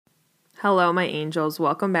Hello, my angels.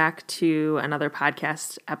 Welcome back to another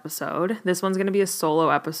podcast episode. This one's going to be a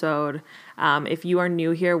solo episode. If you are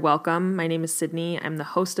new here, welcome. My name is Sydney. I'm the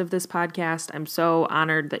host of this podcast. I'm so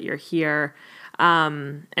honored that you're here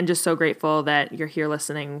and just so grateful that you're here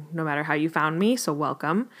listening no matter how you found me. So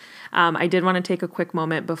welcome. I did want to take a quick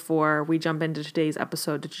moment before we jump into today's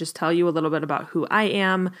episode to just tell you a little bit about who I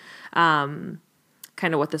am, kind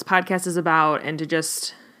of what this podcast is about, and to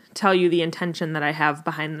just tell you the intention that I have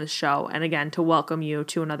behind this show. And again, to welcome you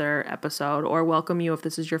to another episode, or welcome you if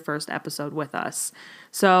this is your first episode with us.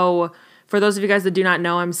 So for those of you guys that do not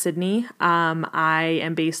know, I'm Sydney. I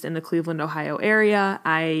am based in the Cleveland, Ohio area.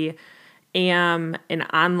 I am an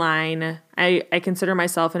online, I consider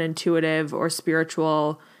myself an intuitive or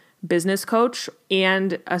spiritual business coach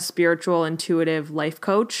and a spiritual intuitive life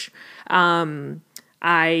coach.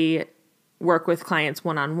 I work with clients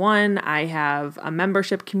one-on-one. I have a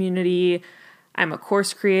membership community. I'm a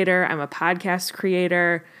course creator. I'm a podcast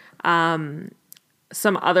creator.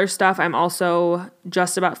 Some other stuff. I'm also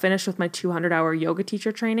just about finished with my 200-hour yoga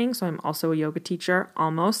teacher training. So I'm also a yoga teacher,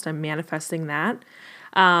 almost. I'm manifesting that.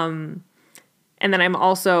 And then I'm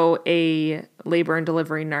also a labor and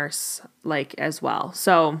delivery nurse, as well.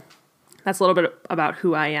 So that's a little bit about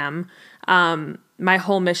who I am. My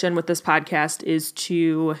whole mission with this podcast is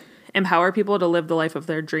to empower people to live the life of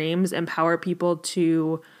their dreams, empower people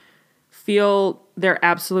to feel their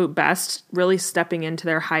absolute best, really stepping into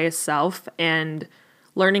their highest self and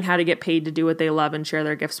learning how to get paid to do what they love and share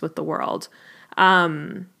their gifts with the world.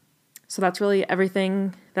 So that's really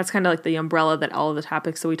everything. That's kind of like the umbrella that all of the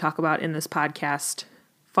topics that we talk about in this podcast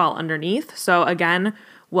fall underneath. So again,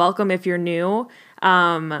 welcome if you're new.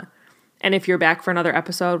 And if you're back for another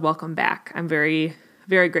episode, welcome back. I'm very,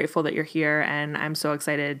 very grateful that you're here, and I'm so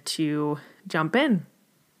excited to jump in.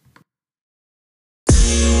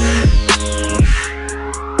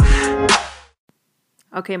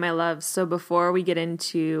 Okay, my loves. So before we get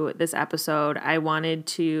into this episode, I wanted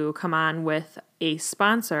to come on with a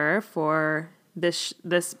sponsor for this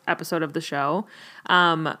episode of the show,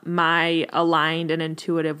 my aligned and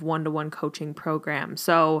intuitive one-to-one coaching program.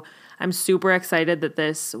 So I'm super excited that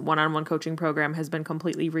this one-on-one coaching program has been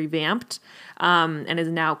completely revamped and is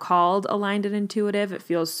now called Aligned and Intuitive. It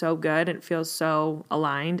feels so good. It feels so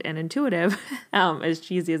aligned and intuitive, as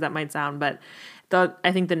cheesy as that might sound, but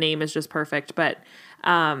I think the name is just perfect. But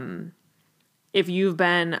if you've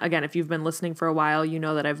been listening for a while, you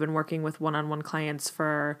know that I've been working with one-on-one clients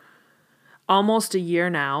for almost a year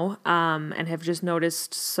now, and have just noticed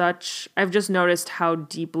how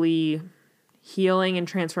deeply healing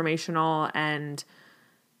and transformational and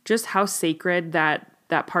just how sacred that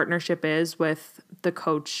partnership is with the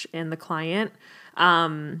coach and the client.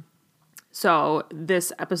 So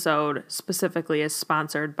this episode specifically is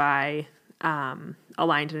sponsored by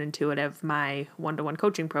Aligned and Intuitive, my one-to-one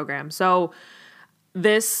coaching program. So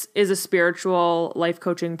this is a spiritual life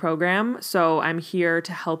coaching program. So I'm here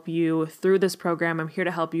to help you through this program. I'm here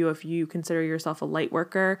to help you if you consider yourself a light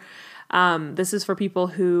worker. This is for people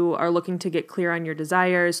who are looking to get clear on your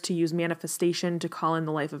desires, to use manifestation to call in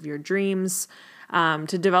the life of your dreams,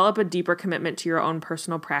 to develop a deeper commitment to your own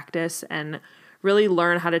personal practice and really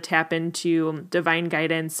learn how to tap into divine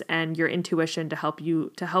guidance and your intuition to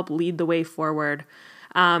help lead the way forward.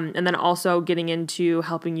 And then also getting into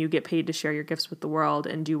helping you get paid to share your gifts with the world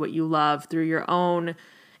and do what you love through your own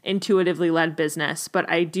intuitively led business. But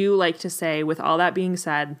I do like to say, with all that being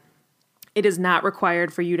said, it is not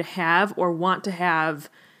required for you to have or want to have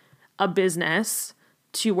a business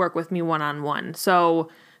to work with me one-on-one. So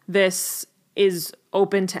this is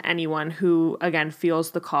open to anyone who, again,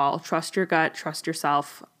 feels the call. Trust your gut, trust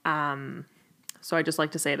yourself. So I just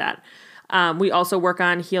like to say that. We also work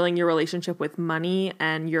on healing your relationship with money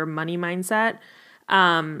and your money mindset,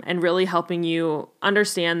 and really helping you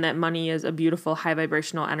understand that money is a beautiful high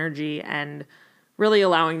vibrational energy, and really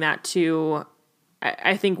allowing that to,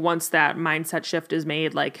 I think once that mindset shift is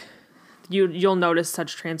made, you'll notice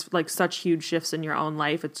such huge shifts in your own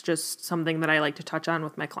life. It's just something that I like to touch on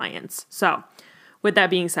with my clients. So with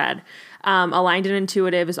that being said, Aligned and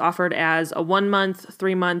Intuitive is offered as a 1-month,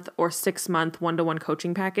 3-month, or 6-month one-to-one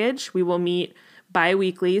coaching package. We will meet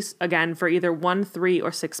bi-weekly, again, for either 1, 3,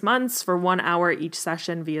 or 6 months for 1 hour each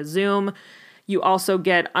session via Zoom. You also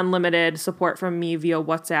get unlimited support from me via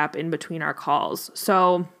WhatsApp in between our calls.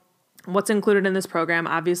 So what's included in this program?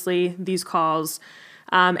 Obviously, these calls,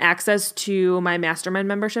 access to my mastermind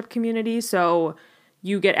membership community. So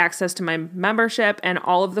you get access to my membership and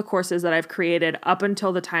all of the courses that I've created up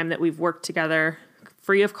until the time that we've worked together,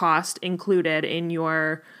 free of cost, included in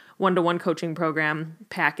your one-to-one coaching program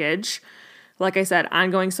package. Like I said,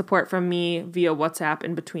 ongoing support from me via WhatsApp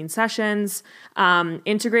in between sessions,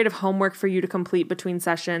 integrative homework for you to complete between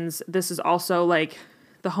sessions. This is also like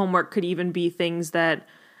the homework could even be things that,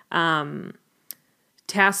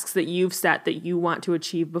 tasks that you've set that you want to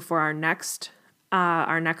achieve before our next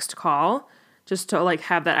call, just to like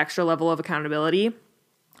have that extra level of accountability.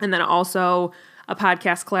 And then also a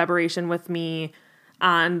podcast collaboration with me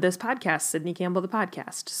on this podcast, Sydney Campbell, the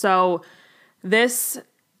podcast. So this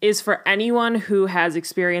is for anyone who has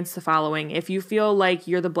experienced the following. If you feel like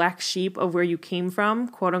you're the black sheep of where you came from,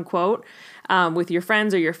 quote unquote, with your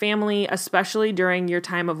friends or your family, especially during your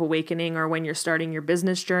time of awakening or when you're starting your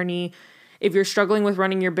business journey, if you're struggling with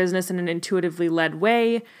running your business in an intuitively led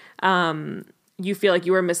way, you feel like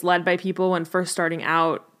you were misled by people when first starting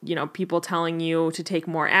out, people telling you to take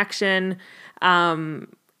more action, and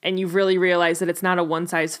you've really realized that it's not a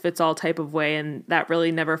one-size-fits-all type of way, and that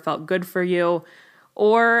really never felt good for you.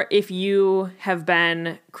 Or if you have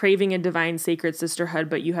been craving a divine sacred sisterhood,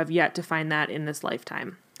 but you have yet to find that in this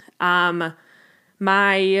lifetime. This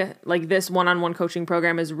one-on-one coaching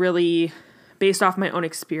program is really based off my own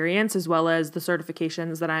experience, as well as the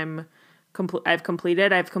certifications that I've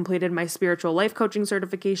completed. I've completed my spiritual life coaching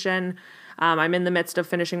certification. I'm in the midst of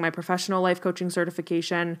finishing my professional life coaching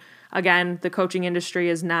certification. Again, the coaching industry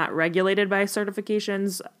is not regulated by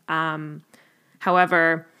certifications.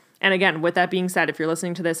 However, and again, with that being said, if you're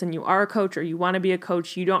listening to this and you are a coach or you want to be a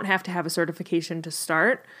coach, you don't have to have a certification to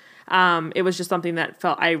start. It was just something that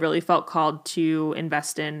I really felt called to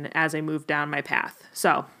invest in as I moved down my path.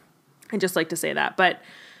 So I'd just like to say that. But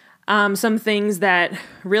some things that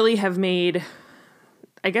really have made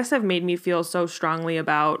me feel so strongly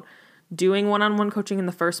about doing one-on-one coaching in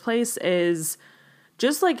the first place is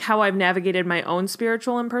just like how I've navigated my own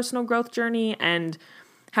spiritual and personal growth journey, and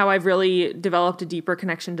how I've really developed a deeper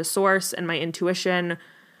connection to source and my intuition,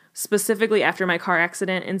 specifically after my car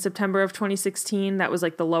accident in September of 2016. That was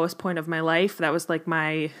like the lowest point of my life. That was like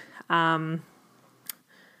my dark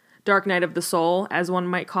night of the soul, as one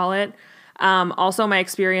might call it. Also, my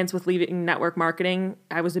experience with leaving network marketing.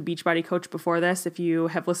 I was a Beachbody coach before this. If you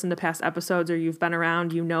have listened to past episodes or you've been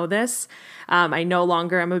around, you know this. I no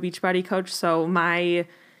longer am a Beachbody coach, so my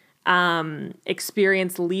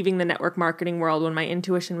experience leaving the network marketing world when my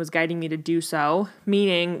intuition was guiding me to do so,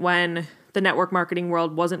 meaning when the network marketing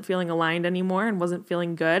world wasn't feeling aligned anymore and wasn't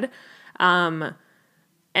feeling good. And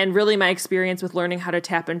really my experience with learning how to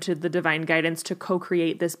tap into the divine guidance to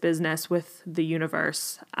co-create this business with the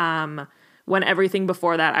universe. When everything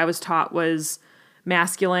before that I was taught was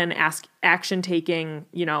masculine, action taking,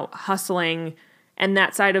 hustling, and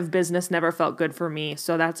that side of business never felt good for me.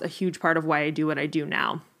 So that's a huge part of why I do what I do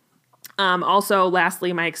now. Also,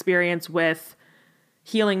 lastly, my experience with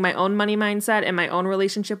healing my own money mindset and my own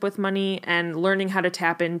relationship with money, and learning how to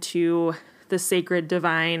tap into the sacred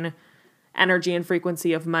divine energy and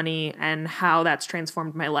frequency of money and how that's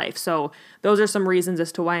transformed my life. So those are some reasons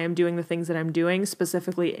as to why I'm doing the things that I'm doing,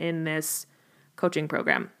 specifically in this coaching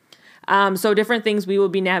program. So different things we will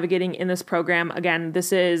be navigating in this program. Again,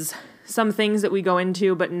 this is some things that we go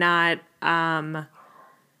into, but not,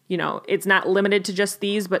 it's not limited to just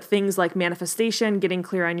these, but things like manifestation, getting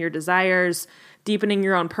clear on your desires, deepening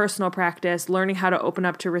your own personal practice, learning how to open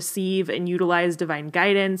up to receive and utilize divine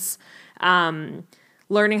guidance,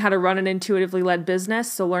 learning how to run an intuitively led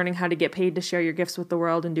business. So learning how to get paid to share your gifts with the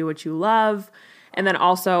world and do what you love. And then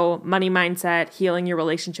also money mindset, healing your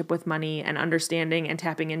relationship with money, and understanding and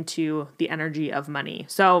tapping into the energy of money.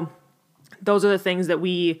 So those are the things that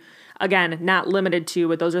we, again, not limited to,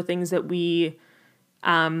 but those are things that we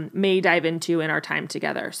may dive into in our time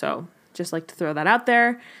together. So just like to throw that out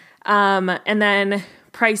there. And then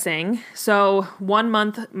pricing. So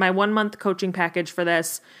my 1 month coaching package for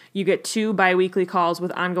this, you get 2 biweekly calls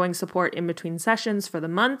with ongoing support in between sessions for the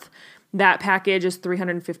month. That package is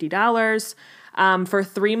 $350. For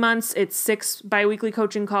 3 months, it's 6 biweekly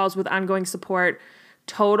coaching calls with ongoing support.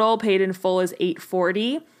 Total paid in full is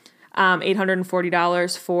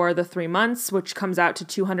 $840 for the 3 months, which comes out to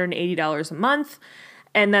 $280 a month.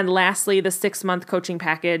 And then lastly, the 6-month coaching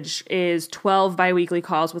package is 12 biweekly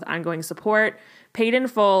calls with ongoing support. Paid in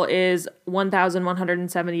full is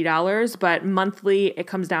 $1,170, but monthly it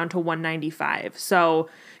comes down to $195. So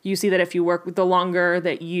you see that if you work, the longer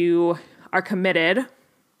that you are committed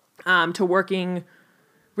to working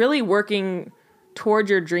toward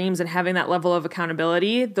your dreams and having that level of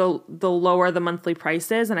accountability, the lower the monthly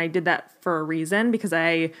price is. And I did that for a reason, because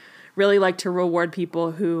I really like to reward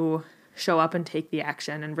people who show up and take the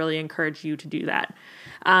action, and really encourage you to do that.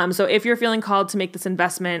 So if you're feeling called to make this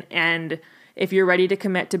investment, and if you're ready to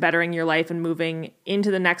commit to bettering your life and moving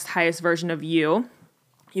into the next highest version of you,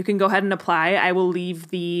 you can go ahead and apply. I will leave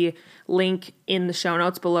the link in the show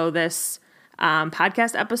notes below this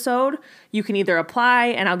podcast episode. You can either apply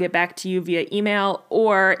and I'll get back to you via email,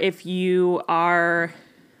 or if you are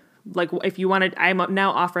if you wanted, I'm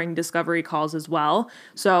now offering discovery calls as well.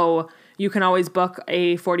 So you can always book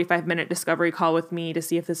a 45-minute discovery call with me to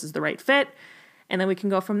see if this is the right fit, and then we can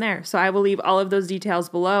go from there. So I will leave all of those details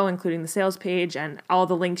below, including the sales page and all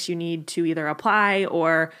the links you need to either apply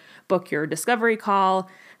or book your discovery call.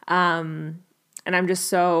 And I'm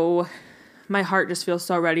just my heart just feels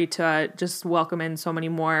so ready to just welcome in so many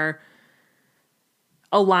more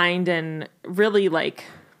aligned and really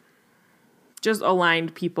just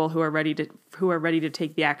aligned people who are ready to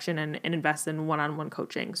take the action and invest in one-on-one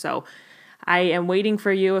coaching. So I am waiting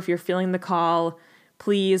for you. If you're feeling the call,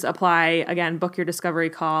 please apply. Again, book your discovery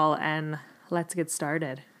call and let's get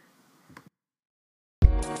started.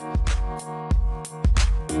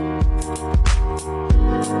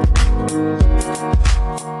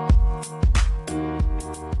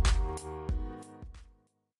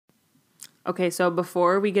 Okay, so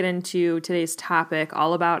before we get into today's topic,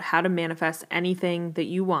 all about how to manifest anything that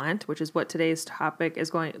you want, which is what today's topic is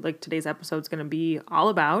today's episode is going to be all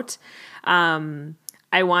about,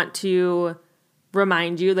 I want to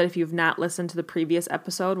remind you that if you've not listened to the previous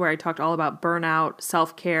episode where I talked all about burnout,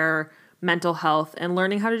 self-care, mental health, and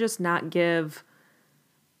learning how to just not give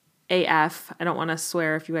AF, I don't want to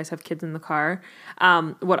swear if you guys have kids in the car,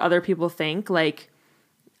 what other people think,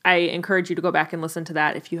 I encourage you to go back and listen to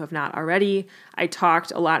that if you have not already. I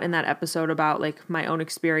talked a lot in that episode about my own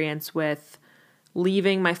experience with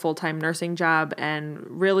leaving my full-time nursing job and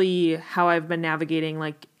really how I've been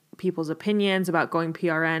navigating people's opinions about going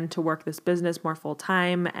PRN to work this business more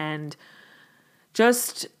full-time, and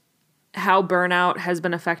just how burnout has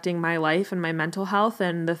been affecting my life and my mental health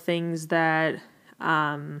and the things that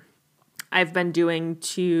I've been doing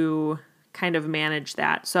to kind of manage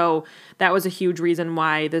that. So that was a huge reason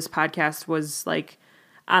why this podcast was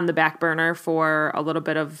on the back burner for a little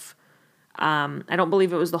bit of, I don't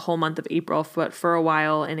believe it was the whole month of April, but for a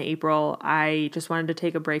while in April, I just wanted to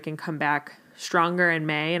take a break and come back stronger in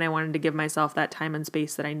May. And I wanted to give myself that time and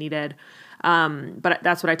space that I needed. But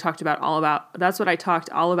that's what I talked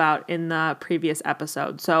all about in the previous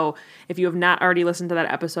episode. So if you have not already listened to that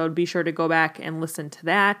episode, be sure to go back and listen to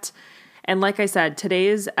that. And like I said,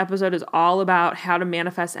 today's episode is all about how to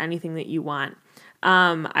manifest anything that you want.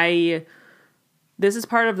 This is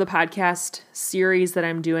part of the podcast series that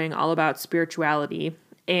I'm doing all about spirituality.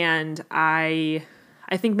 And I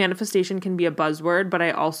think manifestation can be a buzzword, but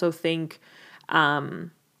I also think,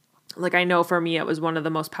 I know for me, it was one of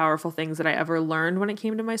the most powerful things that I ever learned when it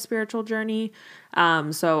came to my spiritual journey.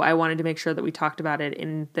 So I wanted to make sure that we talked about it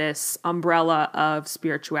in this umbrella of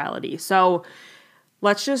spirituality. So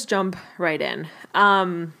let's just jump right in.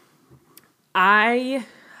 I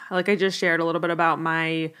just shared a little bit about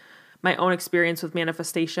my own experience with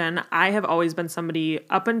manifestation. I have always been somebody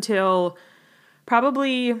up until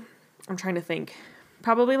probably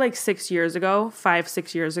 6 years ago,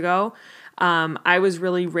 5-6 years ago. I was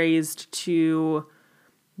really raised to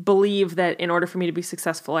believe that in order for me to be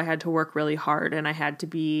successful, I had to work really hard, and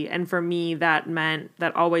and for me,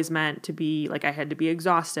 that always meant to be I had to be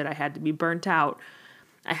exhausted. I had to be burnt out.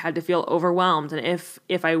 I had to feel overwhelmed. And if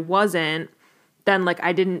I wasn't, then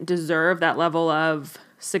I didn't deserve that level of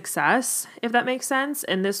success, if that makes sense.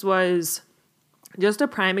 And this was just a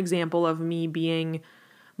prime example of me being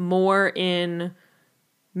more in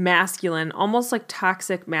masculine, almost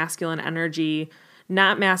toxic masculine energy,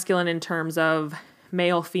 not masculine in terms of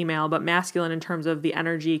male, female, but masculine in terms of the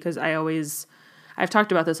energy. Cause I've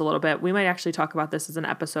talked about this a little bit. We might actually talk about this as an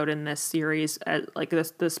episode in this series,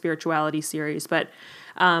 the spirituality series, but,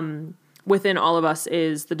 within all of us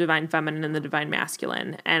is the divine feminine and the divine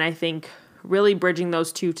masculine. And I think really bridging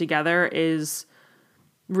those two together is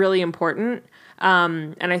really important.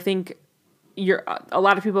 And I think a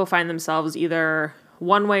lot of people find themselves either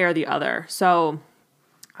one way or the other. So,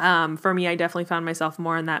 for me, I definitely found myself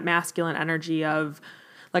more in that masculine energy of,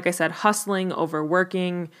 like I said, hustling,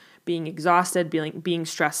 overworking, being exhausted, being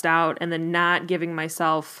stressed out, and then not giving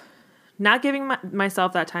myself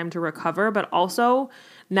that time to recover, but also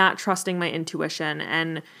not trusting my intuition.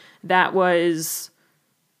 And that really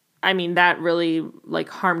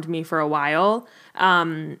harmed me for a while.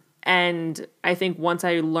 And I think once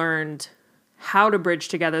I learned how to bridge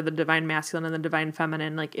together the divine masculine and the divine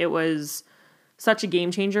feminine, it was such a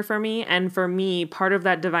game changer for me. And for me, part of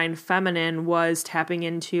that divine feminine was tapping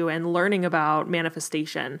into and learning about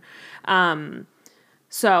manifestation.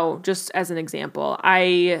 So just as an example,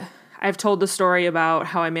 I've told the story about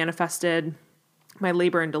how I manifested my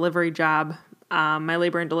labor and delivery job my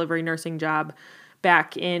labor and delivery nursing job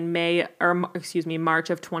back in March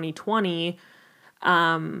of 2020.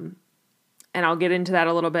 And I'll get into that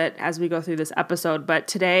a little bit as we go through this episode. But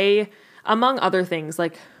today, among other things,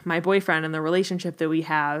 like my boyfriend and the relationship that we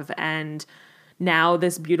have, and now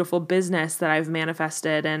this beautiful business that I've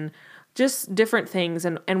manifested, and just different things.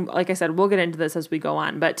 And like I said, we'll get into this as we go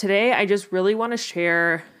on. But today, I just really want to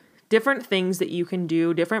share different things that you can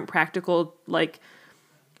do, different practical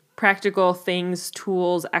things,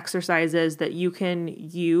 tools, exercises that you can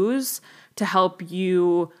use to help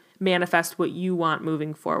you manifest what you want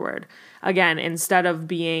moving forward. Again, instead of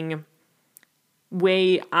being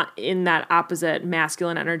way in that opposite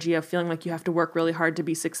masculine energy of feeling like you have to work really hard to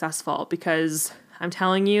be successful, because I'm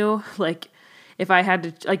telling you, like, if I had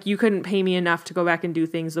to, like, you couldn't pay me enough to go back and do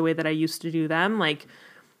things the way that I used to do them.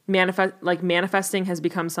 Manifesting has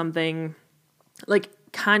become something, like,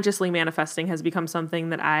 consciously manifesting has become something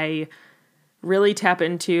that I really tap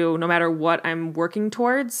into no matter what I'm working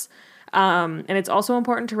towards. And it's also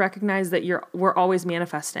important to recognize that we're always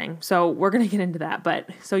manifesting. So we're going to get into that, but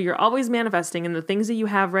so you're always manifesting, and the things that you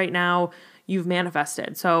have right now, you've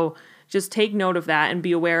manifested. So just take note of that and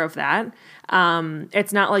be aware of that.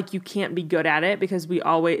 It's not like you can't be good at it, because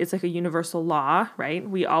it's like a universal law, right?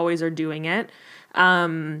 We always are doing it.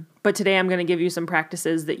 But today I'm going to give you some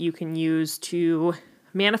practices that you can use to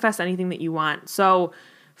manifest anything that you want. So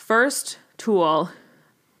first tool,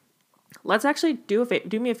 let's actually do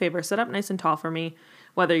me a favor, sit up nice and tall for me,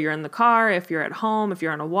 whether you're in the car, if you're at home, if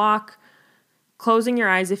you're on a walk, closing your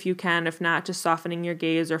eyes if you can, if not, just softening your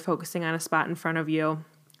gaze or focusing on a spot in front of you,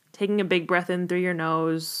 taking a big breath in through your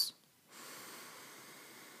nose,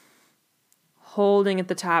 holding at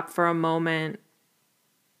the top for a moment,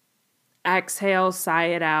 exhale, sigh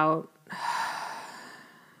it out.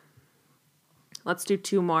 Let's do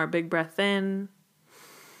 2 more. Big breath in.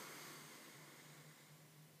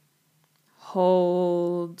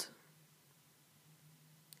 Hold.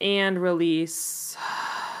 And release.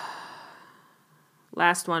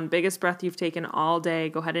 Last one. Biggest breath you've taken all day.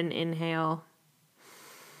 Go ahead and inhale.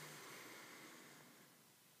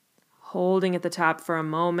 Holding at the top for a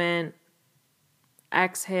moment.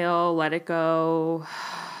 Exhale. Let it go.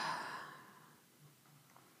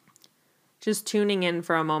 Just tuning in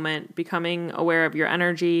for a moment, becoming aware of your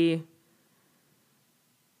energy.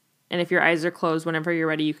 And if your eyes are closed, whenever you're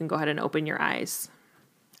ready, you can go ahead and open your eyes.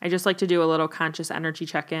 I just like to do a little conscious energy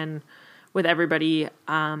check-in with everybody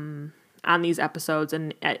on these episodes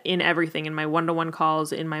and in everything, in my one-to-one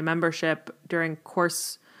calls, in my membership, during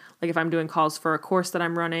course, like if I'm doing calls for a course that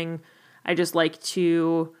I'm running. I just like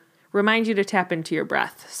to remind you to tap into your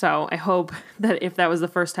breath. So I hope that if that was the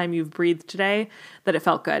first time you've breathed today, that it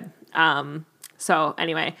felt good. So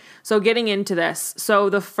anyway, so getting into this. So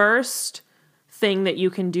the first thing that you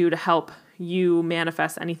can do to help you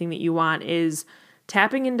manifest anything that you want is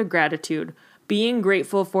tapping into gratitude, being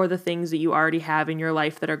grateful for the things that you already have in your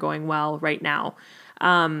life that are going well right now.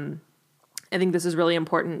 I think this is really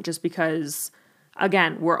important just because,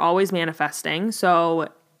 again, we're always manifesting. So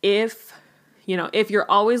if you're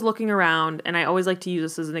always looking around, and I always like to use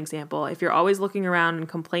this as an example, if you're always looking around and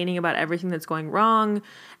complaining about everything that's going wrong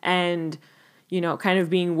and, kind of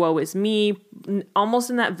being woe is me, almost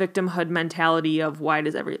in that victimhood mentality of why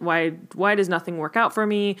does nothing work out for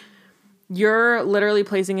me? You're literally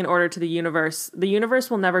placing an order to the universe. The universe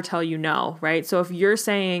will never tell you no, right? So if you're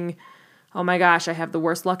saying, oh my gosh, I have the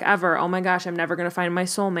worst luck ever. Oh my gosh, I'm never going to find my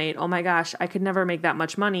soulmate. Oh my gosh, I could never make that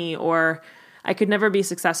much money, or I could never be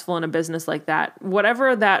successful in a business like that.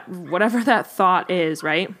 Whatever that thought is,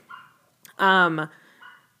 right?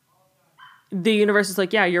 The universe is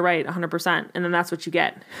like, yeah, you're right, 100%. And then that's what you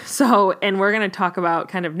get. So, and we're going to talk about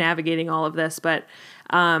kind of navigating all of this, but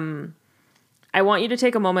I want you to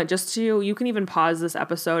take a moment you can even pause this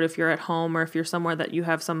episode if you're at home, or if you're somewhere that you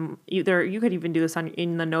have you could even do this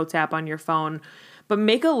in the notes app on your phone, but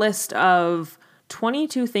make a list of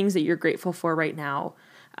 22 things that you're grateful for right now.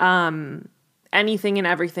 Anything and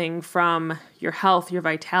everything from your health, your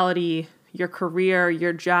vitality, your career,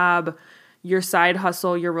 your job, your side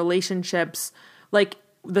hustle, your relationships, like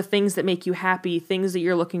the things that make you happy, things that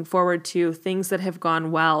you're looking forward to, things that have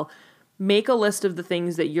gone well. Make a list of the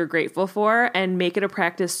things that you're grateful for and make it a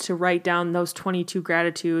practice to write down those 22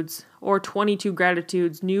 gratitudes or 22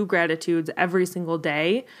 gratitudes, new gratitudes every single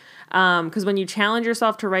day. Because when you challenge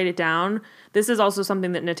yourself to write it down, this is also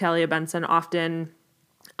something that Natalia Benson often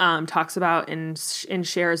talks about and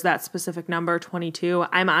shares that specific number, 22.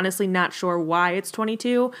 I'm honestly not sure why it's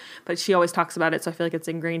 22, but she always talks about it, so I feel like it's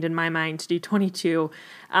ingrained in my mind to do 22.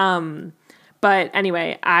 But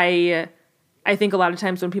anyway, I think a lot of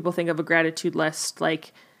times when people think of a gratitude list,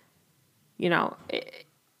 like,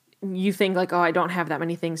 you think like, oh, I don't have that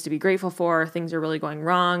many things to be grateful for. Things are really going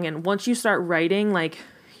wrong. And once you start writing, like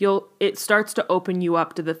it starts to open you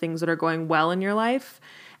up to the things that are going well in your life.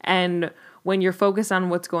 And when you're focused on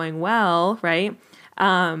what's going well, right,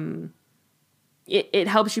 it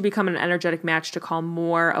helps you become an energetic match to call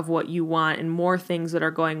more of what you want and more things that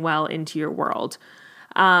are going well into your world.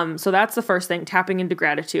 So that's the first thing, tapping into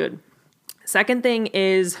gratitude. Second thing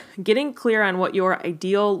is getting clear on what your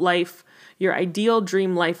ideal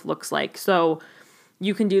dream life looks like. So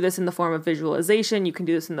you can do this in the form of visualization. You can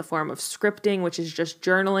do this in the form of scripting, which is just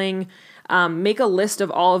journaling. Make a list of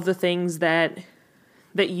all of the things that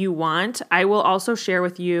you want. I will also share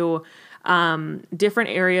with you different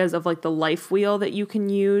areas of like the life wheel that you can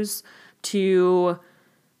use to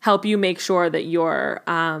help you make sure that you're,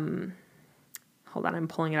 hold on, I'm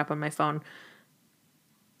pulling it up on my phone.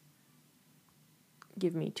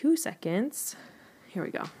 Give me 2 seconds. Here we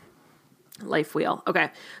go. Life wheel. Okay.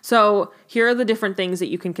 So here are the different things that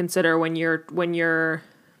you can consider when you're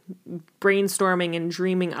brainstorming and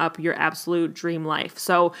dreaming up your absolute dream life.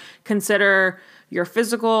 So consider your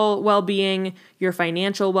physical well-being, your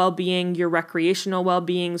financial well-being, your recreational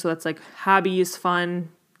well-being. So that's like hobbies, fun,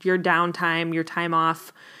 your downtime, your time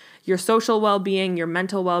off, your social well-being, your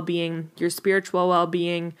mental well-being, your spiritual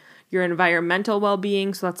well-being, your environmental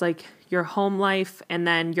well-being. So that's like your home life, and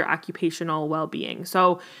then your occupational well-being.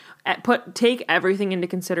 So take everything into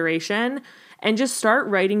consideration and just start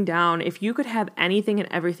writing down, if you could have anything and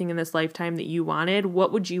everything in this lifetime that you wanted,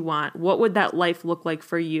 what would you want? What would that life look like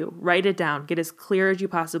for you? Write it down. Get as clear as you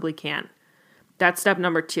possibly can. That's step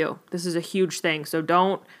number 2. This is a huge thing. So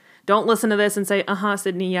don't listen to this and say,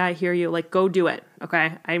 Sydney, yeah, I hear you. Like, go do it.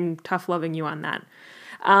 Okay. I'm tough loving you on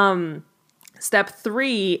that. Step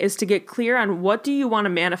 3 is to get clear on what do you want to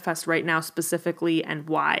manifest right now specifically and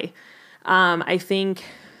why. I think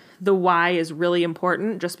the why is really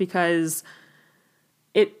important just because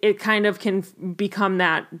it kind of can become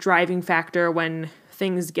that driving factor when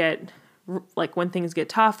things get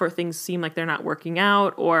tough, or things seem like they're not working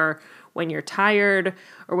out, or when you're tired,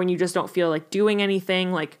 or when you just don't feel like doing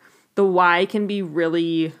anything. Like, the why can be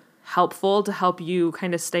really helpful to help you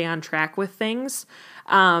kind of stay on track with things.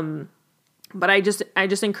 But I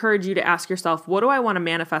just encourage you to ask yourself, what do I want to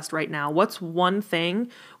manifest right now? What's one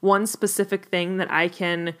specific thing that I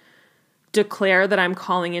can declare that I'm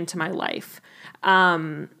calling into my life?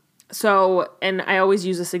 So, and I always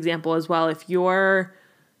use this example as well. If you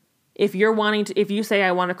say,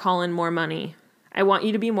 I want to call in more money, I want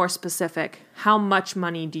you to be more specific. How much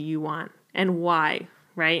money do you want and why,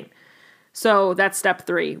 right? So that's step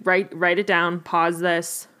 3, write it down, pause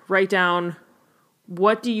this, write down,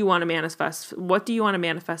 what do you want to manifest? What do you want to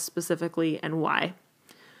manifest specifically, and why?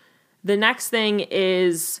 The next thing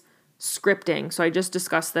is scripting. So I just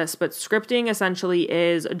discussed this, but scripting essentially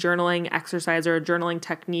is a journaling exercise or a journaling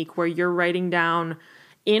technique where you're writing down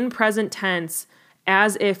in present tense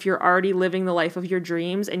as if you're already living the life of your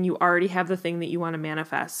dreams and you already have the thing that you want to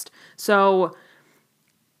manifest. So,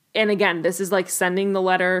 and again, this is like sending the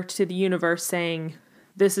letter to the universe saying,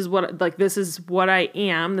 this is what I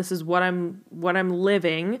am. This is what I'm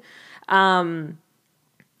living.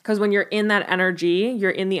 Because when you're in that energy,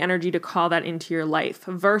 you're in the energy to call that into your life,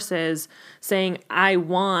 versus saying, I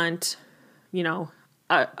want,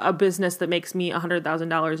 a business that makes me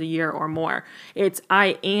 $100,000 a year or more. It's,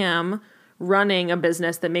 I am running a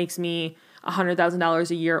business that makes me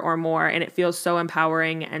 $100,000 a year or more. And it feels so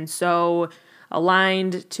empowering and so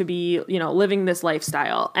aligned to be, living this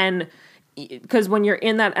lifestyle. And because when you're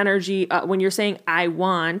in that energy, when you're saying, I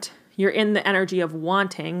want, you're in the energy of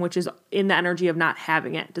wanting, which is in the energy of not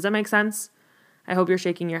having it. Does that make sense? I hope you're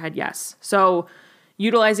shaking your head yes. So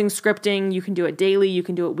utilizing scripting, you can do it daily, you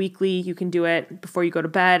can do it weekly, you can do it before you go to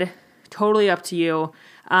bed, totally up to you.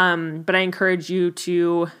 But I encourage you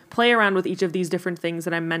to play around with each of these different things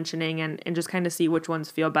that I'm mentioning and just kind of see which ones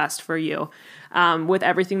feel best for you. With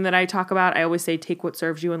everything that I talk about, I always say take what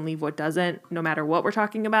serves you and leave what doesn't, no matter what we're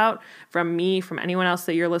talking about, from me, from anyone else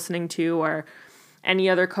that you're listening to, or any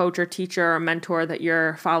other coach or teacher or mentor that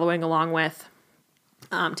you're following along with.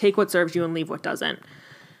 Take what serves you and leave what doesn't.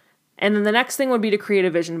 And then the next thing would be to create a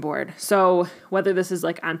vision board. So whether this is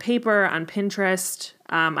like on paper, on Pinterest,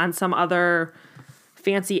 on some other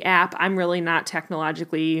fancy app, I'm really not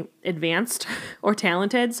technologically advanced or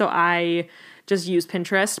talented, so I just use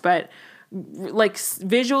Pinterest. But like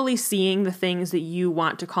visually seeing the things that you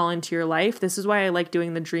want to call into your life. This is why I like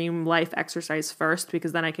doing the dream life exercise first,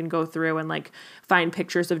 because then I can go through and like find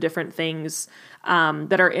pictures of different things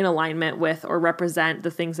that are in alignment with or represent the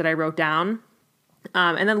things that I wrote down.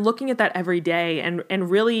 And then looking at that every day and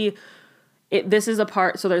really this is a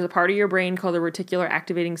part, so there's a part of your brain called the reticular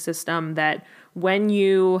activating system that when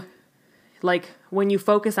you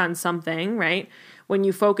focus on something, right? When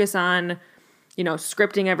you focus on,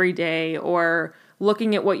 scripting every day or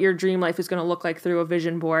looking at what your dream life is going to look like through a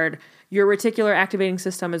vision board, your reticular activating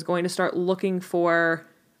system is going to start looking for,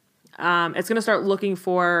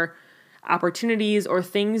 opportunities or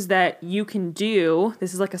things that you can do.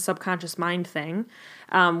 This is like a subconscious mind thing.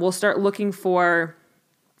 We'll start looking for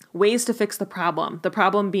ways to fix the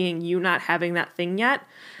problem being you not having that thing yet.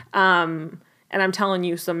 And I'm telling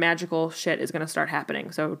you, some magical shit is going to start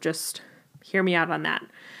happening. So just hear me out on that.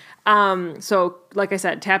 So like I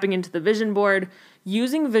said, tapping into the vision board,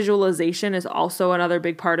 using visualization is also another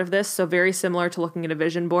big part of this. So very similar to looking at a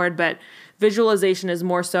vision board, but visualization is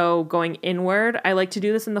more so going inward. I like to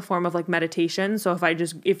do this in the form of like meditation. So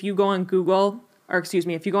if you go on if you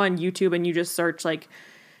go on YouTube and you just search like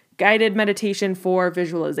guided meditation for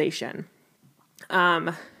visualization,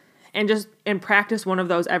 and practice one of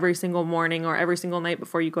those every single morning or every single night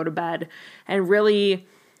before you go to bed, and really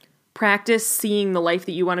practice seeing the life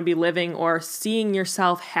that you want to be living or seeing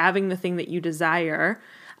yourself having the thing that you desire,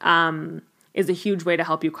 is a huge way to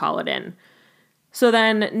help you call it in. So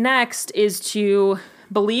then next is to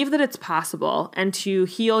believe that it's possible and to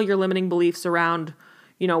heal your limiting beliefs around,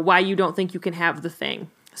 why you don't think you can have the thing.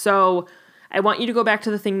 So I want you to go back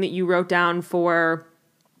to the thing that you wrote down for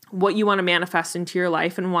what you want to manifest into your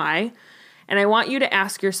life and why. And I want you to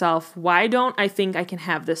ask yourself, why don't I think I can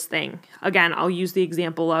have this thing? Again, I'll use the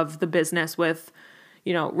example of the business with,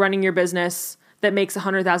 running your business that makes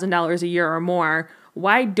 $100,000 a year or more.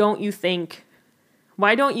 Why don't you think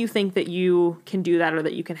that you can do that or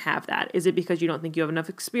that you can have that? Is it because you don't think you have enough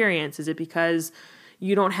experience? Is it because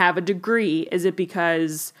you don't have a degree? Is it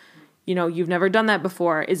because, you've never done that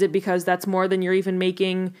before? Is it because that's more than you're even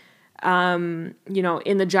making, in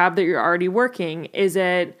the job that you're already working? Is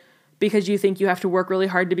it because you think you have to work really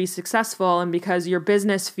hard to be successful, and because your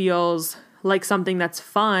business feels like something that's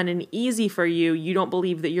fun and easy for you, you don't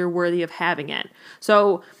believe that you're worthy of having it?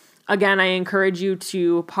 So again, I encourage you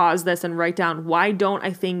to pause this and write down, why don't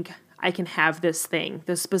I think I can have this thing,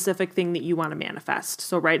 this specific thing that you want to manifest?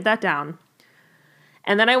 So write that down.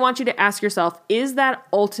 And then I want you to ask yourself, is that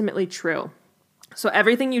ultimately true? So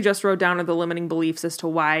everything you just wrote down are the limiting beliefs as to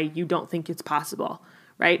why you don't think it's possible,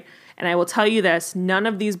 right? And I will tell you this, none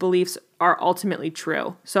of these beliefs are ultimately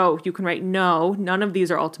true. So you can write, no, none of these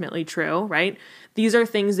are ultimately true, right? These are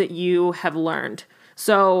things that you have learned.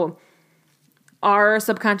 So our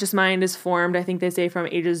subconscious mind is formed, I think they say, from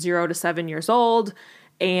ages 0 to 7 years old.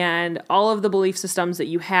 And all of the belief systems that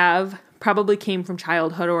you have probably came from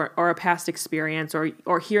childhood or a past experience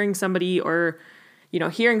or hearing somebody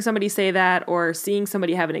say that or seeing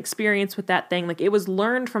somebody have an experience with that thing. Like, it was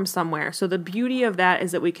learned from somewhere. So the beauty of that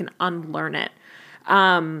is that we can unlearn it.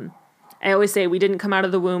 I always say we didn't come out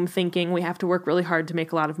of the womb thinking we have to work really hard to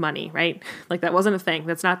make a lot of money, right? Like, that wasn't a thing.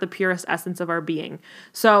 That's not the purest essence of our being.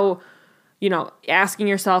 So, asking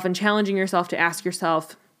yourself and challenging yourself to ask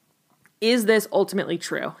yourself, is this ultimately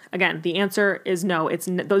true? Again, the answer is no.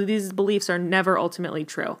 These beliefs are never ultimately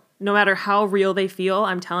true. No matter how real they feel,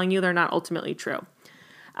 I'm telling you, they're not ultimately true.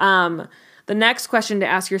 The next question to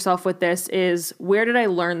ask yourself with this is, where did I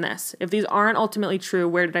learn this? If these aren't ultimately true,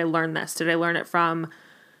 where did I learn this? Did I learn it from,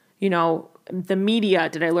 the media?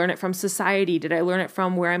 Did I learn it from society? Did I learn it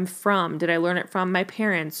from where I'm from? Did I learn it from my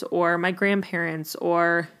parents or my grandparents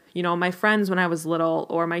or, my friends when I was little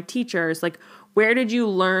or my teachers? Like, where did you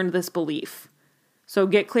learn this belief? So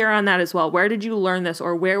get clear on that as well. Where did you learn this,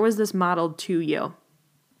 or where was this modeled to you?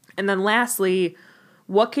 And then lastly,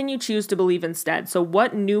 what can you choose to believe instead? So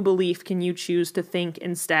what new belief can you choose to think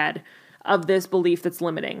instead of this belief that's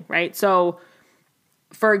limiting, right? So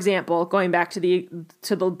for example, going back to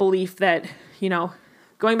the belief that,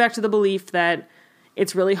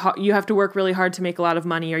 it's really hard, you have to work really hard to make a lot of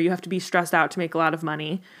money, or you have to be stressed out to make a lot of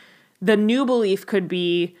money. The new belief could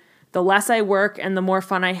be, the less I work and the more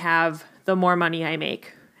fun I have, the more money I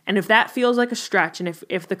make. And if that feels like a stretch, and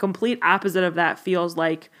if the complete opposite of that feels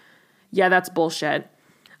like, yeah, that's bullshit,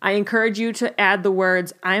 I encourage you to add the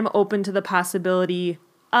words, I'm open to the possibility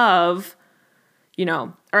of,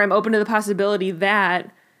 or I'm open to the possibility that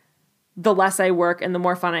the less I work and the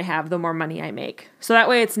more fun I have, the more money I make. So that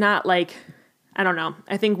way it's not like, I don't know,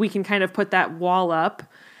 I think we can kind of put that wall up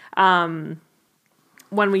when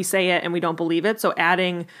we say it and we don't believe it. So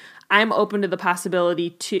adding, I'm open to the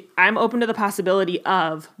possibility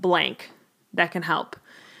of blank, that can help.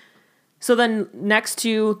 So then next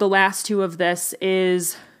to the last two of this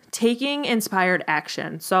is taking inspired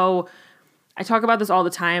action. So I talk about this all the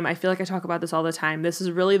time. I feel like I talk about this all the time. This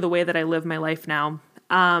is really the way that I live my life now.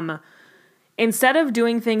 instead of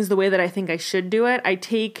doing things the way that I think I should do it, I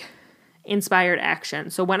take inspired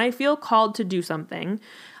action. So when I feel called to do something,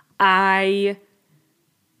 even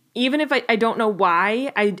if I don't know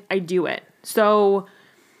why, I do it. So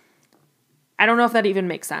I don't know if that even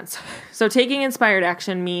makes sense. So taking inspired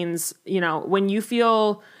action means, when you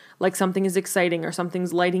feel like something is exciting or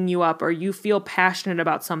something's lighting you up or you feel passionate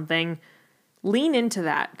about something, lean into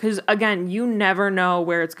that. Because again, you never know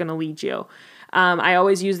where it's going to lead you. I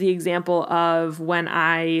always use the example of when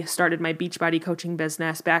I started my Beachbody coaching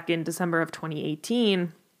business back in December of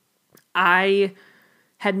 2018. I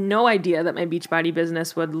had no idea that my Beachbody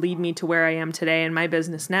business would lead me to where I am today in my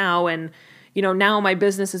business now. And, now my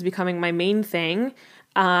business is becoming my main thing,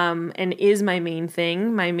 and is my main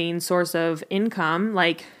thing, my main source of income.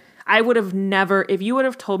 Like, I would have never, if you would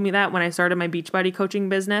have told me that when I started my Beachbody coaching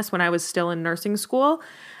business, when I was still in nursing school,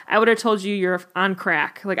 I would have told you you're on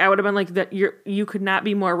crack. Like, I would have been like, that you could not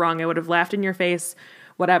be more wrong. I would have laughed in your face,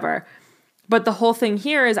 whatever. But the whole thing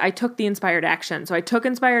here is I took the inspired action. So I took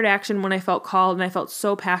inspired action when I felt called, and I felt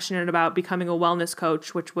so passionate about becoming a wellness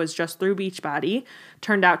coach, which was just through Beachbody,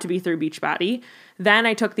 turned out to be through Beachbody. Then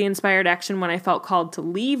I took the inspired action when I felt called to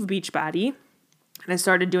leave Beachbody, and I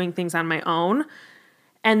started doing things on my own.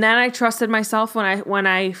 And then I trusted myself when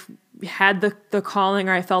I had the calling,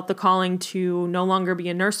 or I felt the calling to no longer be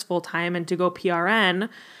a nurse full time and to go PRN.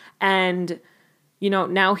 And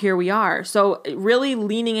now here we are. So really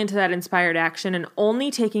leaning into that inspired action and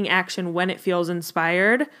only taking action when it feels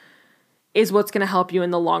inspired is what's going to help you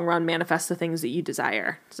in the long run manifest the things that you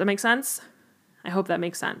desire. Does that make sense? I hope that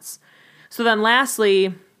makes sense. So then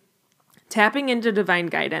lastly, tapping into divine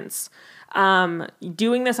guidance,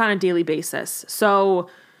 doing this on a daily basis. So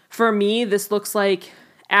for me, this looks like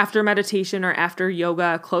after meditation or after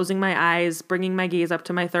yoga, closing my eyes, bringing my gaze up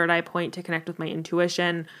to my third eye point to connect with my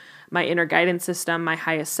intuition, my inner guidance system, my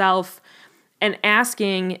highest self, and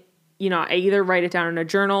asking, I either write it down in a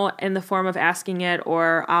journal in the form of asking it,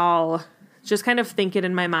 or I'll just kind of think it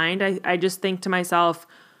in my mind. I just think to myself,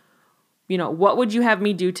 what would you have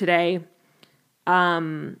me do today?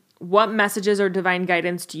 What messages or divine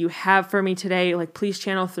guidance do you have for me today? Like, please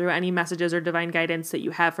channel through any messages or divine guidance that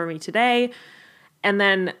you have for me today. And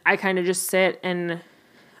then I kind of just sit and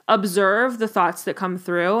observe the thoughts that come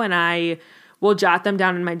through, and I will jot them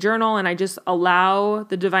down in my journal, and I just allow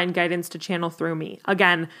the divine guidance to channel through me.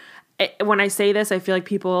 Again, when I say this, I feel like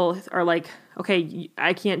people are like, okay,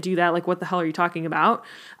 I can't do that. Like, what the hell are you talking about?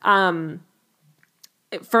 For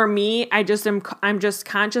me, I'm just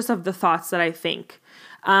conscious of the thoughts that I think.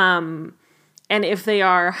 And if they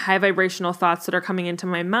are high vibrational thoughts that are coming into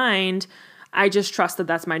my mind, I just trust that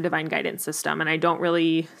that's my divine guidance system, and I don't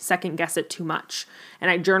really second guess it too much.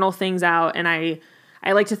 And I journal things out, and I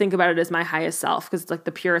like to think about it as my highest self, because it's like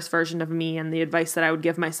the purest version of me and the advice that I would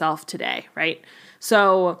give myself today, right?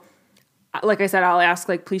 So like I said, I'll ask,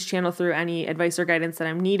 like, please channel through any advice or guidance that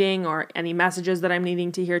I'm needing, or any messages that I'm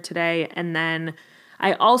needing to hear today. And then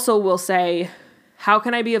I also will say, how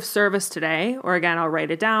can I be of service today? Or again, I'll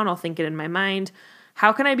write it down. I'll think it in my mind.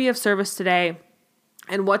 How can I be of service today?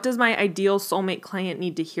 And what does my ideal soulmate client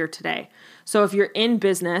need to hear today? So if you're in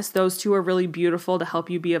business, those two are really beautiful to help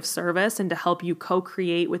you be of service and to help you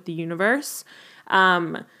co-create with the universe.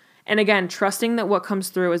 And again, trusting that what comes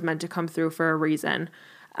through is meant to come through for a reason.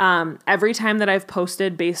 Every time that I've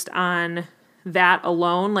posted based on that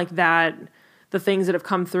alone, like that, the things that have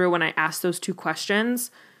come through when I asked those two questions,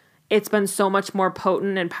 it's been so much more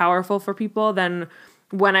potent and powerful for people than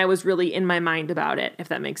when I was really in my mind about it, if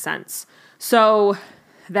that makes sense. So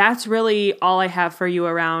that's really all I have for you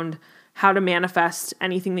around how to manifest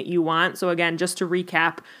anything that you want. So again, just to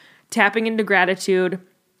recap, tapping into gratitude,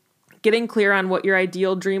 getting clear on what your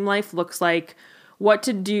ideal dream life looks like, what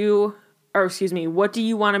do you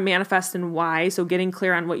want to manifest and why? So getting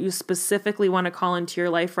clear on what you specifically want to call into your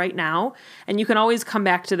life right now. And you can always come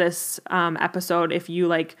back to this episode if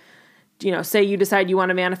you say you decide you want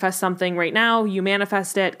to manifest something right now, you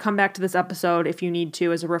manifest it, come back to this episode if you need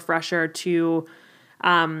to as a refresher to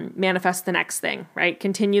manifest the next thing, right?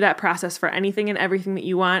 Continue that process for anything and everything that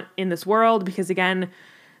you want in this world, because again,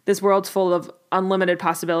 this world's full of unlimited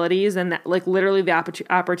possibilities, and that, like, literally the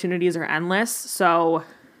opportunities are endless. So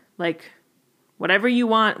like, whatever you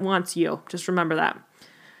want wants you. Just remember that.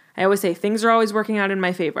 I always say things are always working out in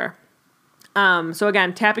my favor. So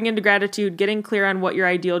again, tapping into gratitude, getting clear on what your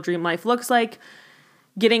ideal dream life looks like,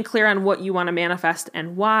 getting clear on what you want to manifest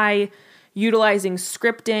and why, utilizing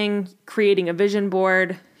scripting, creating a vision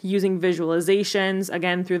board, using visualizations,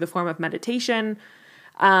 again, through the form of meditation,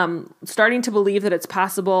 starting to believe that it's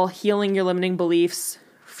possible, healing your limiting beliefs,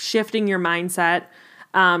 shifting your mindset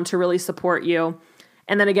to really support you.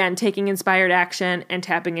 And then again, taking inspired action and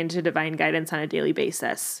tapping into divine guidance on a daily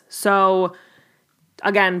basis. So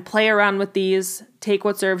again, play around with these, take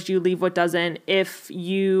what serves you, leave what doesn't. If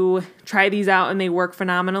you try these out and they work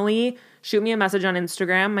phenomenally, shoot me a message on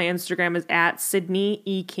Instagram. My Instagram is at Sydney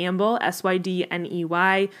E. Campbell, Sydney,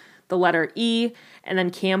 the letter E, and then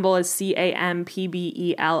Campbell is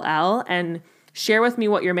Campbell, and share with me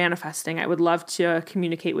what you're manifesting. I would love to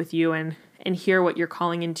communicate with you and hear what you're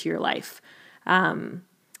calling into your life.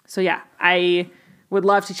 So yeah, I would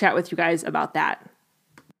love to chat with you guys about that.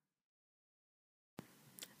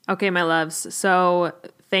 Okay, my loves. So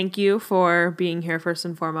thank you for being here first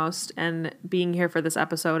and foremost, and being here for this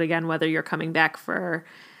episode again, whether you're coming back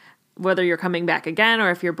again,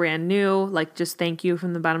 or if you're brand new, like, just thank you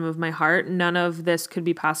from the bottom of my heart. None of this could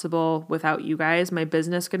be possible without you guys. My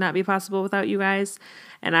business could not be possible without you guys.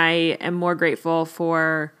 And I am more grateful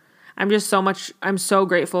I'm so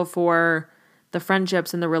grateful for the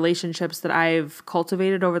friendships and the relationships that I've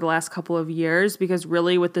cultivated over the last couple of years, because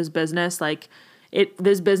really with this business,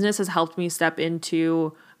 this business has helped me step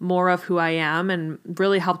into more of who I am and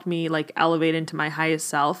really helped me elevate into my highest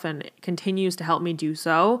self, and it continues to help me do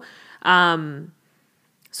so.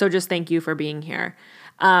 So just thank you for being here.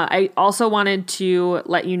 I also wanted to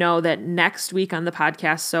let you know that next week on the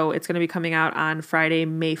podcast, so it's going to be coming out on Friday,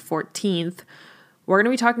 May 14th, we're going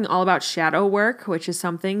to be talking all about shadow work, which is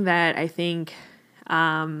something that I think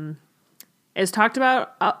is talked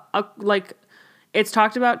about it's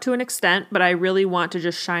talked about to an extent, but I really want to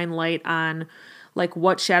just shine light on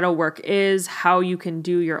what shadow work is, how you can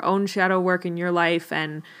do your own shadow work in your life,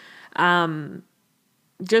 and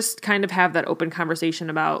just kind of have that open conversation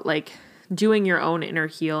about doing your own inner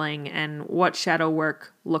healing and what shadow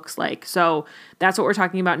work looks like. So that's what we're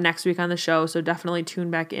talking about next week on the show. So definitely tune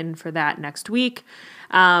back in for that next week.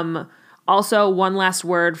 Also, one last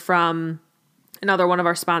word from another one of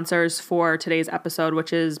our sponsors for today's episode,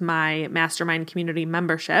 which is my Mastermind Community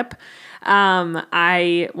membership.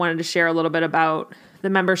 I wanted to share a little bit about the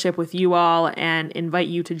membership with you all and invite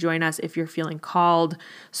you to join us if you're feeling called.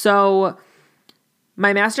 So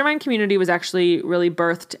my Mastermind community was actually really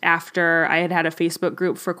birthed after I had a Facebook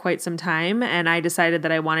group for quite some time, and I decided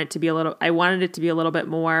that I wanted it to be a little bit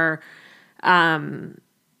more, I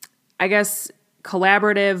guess,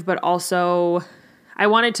 collaborative, but also I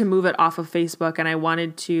wanted to move it off of Facebook, and I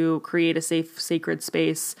wanted to create a safe, sacred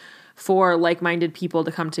space for like-minded people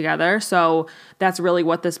to come together. So that's really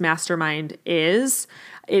what this mastermind is.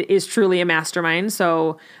 It is truly a mastermind.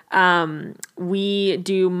 So we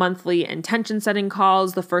do monthly intention setting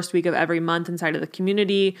calls the first week of every month inside of the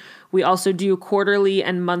community. We also do quarterly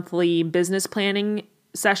and monthly business planning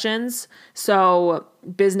sessions. So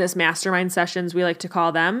business mastermind sessions, we like to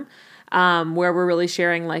call them. Where we're really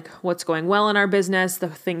sharing what's going well in our business, the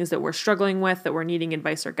things that we're struggling with, that we're needing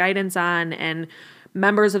advice or guidance on. And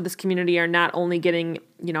members of this community are not only getting,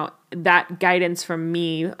 that guidance from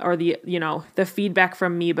me or the feedback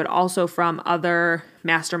from me, but also from other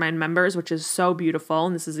mastermind members, which is so beautiful.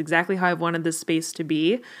 And this is exactly how I've wanted this space to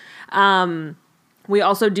be. We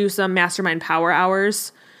also do some mastermind power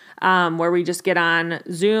hours, where we just get on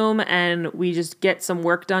Zoom and we just get some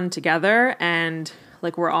work done together, and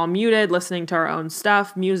we're all muted, listening to our own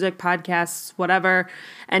stuff, music, podcasts, whatever,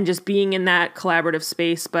 and just being in that collaborative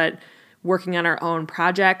space, but working on our own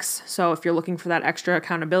projects. So if you're looking for that extra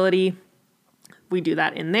accountability, we do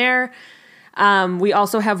that in there. We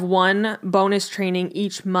also have one bonus training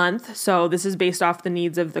each month. So this is based off the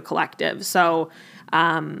needs of the collective. So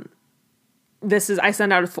I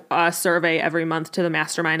send out a survey every month to the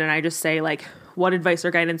mastermind, and I just say what advice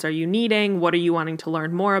or guidance are you needing? What are you wanting to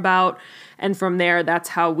learn more about? And from there,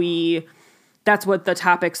 that's what the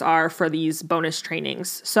topics are for these bonus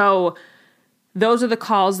trainings. So those are the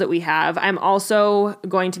calls that we have. I'm also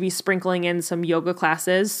going to be sprinkling in some yoga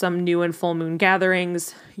classes, some new and full moon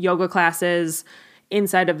gatherings, yoga classes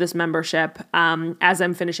inside of this membership, as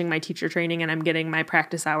I'm finishing my teacher training and I'm getting my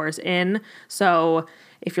practice hours in. So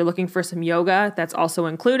if you're looking for some yoga, that's also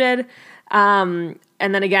included.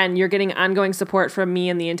 And then again, you're getting ongoing support from me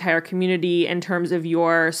and the entire community in terms of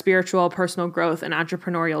your spiritual, personal growth, and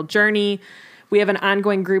entrepreneurial journey. We have an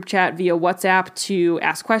ongoing group chat via WhatsApp to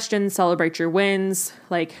ask questions, celebrate your wins,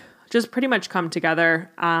 just pretty much come together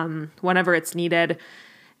whenever it's needed.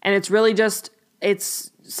 And it's really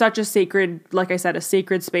it's such a sacred, like I said, a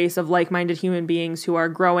sacred space of like-minded human beings who are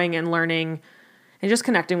growing and learning and just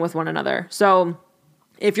connecting with one another. So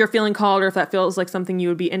if you're feeling called, or if that feels like something you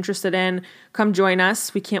would be interested in, come join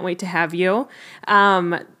us. We can't wait to have you.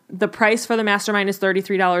 The price for the mastermind is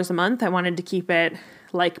 $33 a month. I wanted to keep it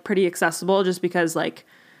pretty accessible, just because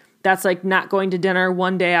that's like not going to dinner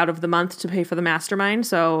one day out of the month to pay for the mastermind.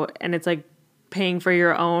 So, and it's like paying for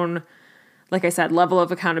your own, like I said, level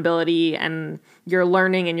of accountability and your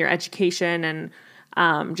learning and your education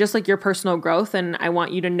and just like your personal growth. And I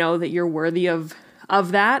want you to know that you're worthy of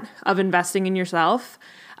that, of investing in yourself.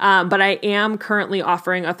 But I am currently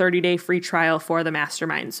offering a 30-day free trial for the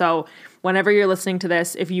mastermind. So whenever you're listening to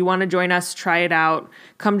this, if you want to join us, try it out.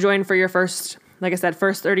 Come join for your first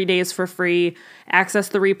 30 days for free, access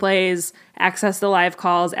the replays, access the live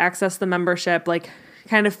calls, access the membership, like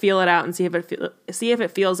kind of feel it out and see if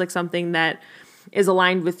it feels like something that is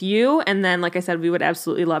aligned with you. And then, like I said, we would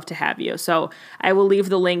absolutely love to have you. So I will leave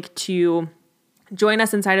the link to join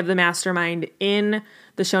us inside of the mastermind in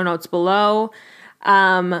the show notes below.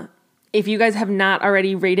 If you guys have not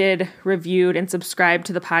already rated, reviewed, and subscribed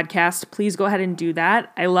to the podcast, please go ahead and do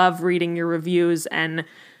that. I love reading your reviews, and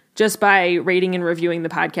just by rating and reviewing the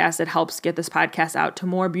podcast, it helps get this podcast out to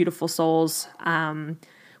more beautiful souls,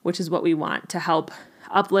 which is what we want, to help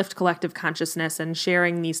uplift collective consciousness and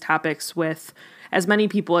sharing these topics with as many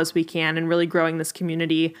people as we can and really growing this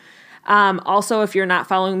community. Also, if you're not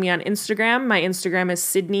following me on Instagram, my Instagram is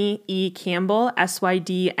Sydney E. Campbell,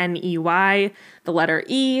 Sydney, the letter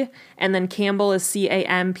E, and then Campbell is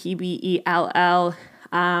Campbell.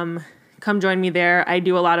 Come join me there. I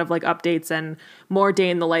do a lot of like updates and more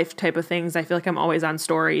day in the life type of things. I feel like I'm always on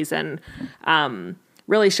stories and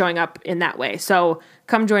really showing up in that way. So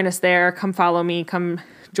come join us there. Come follow me. Come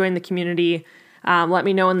join the community. Let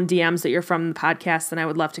me know in the DMs that you're from the podcast, and I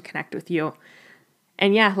would love to connect with you.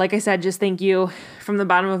 And yeah, like I said, just thank you from the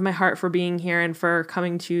bottom of my heart for being here and for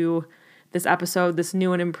coming to this episode, this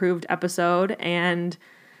new and improved episode. And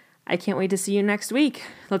I can't wait to see you next week.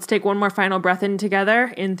 Let's take one more final breath in together,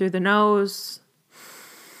 in through the nose.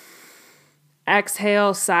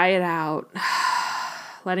 Exhale, sigh it out.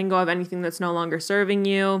 Letting go of anything that's no longer serving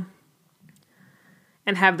you.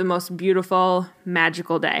 And have the most beautiful,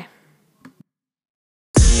 magical day.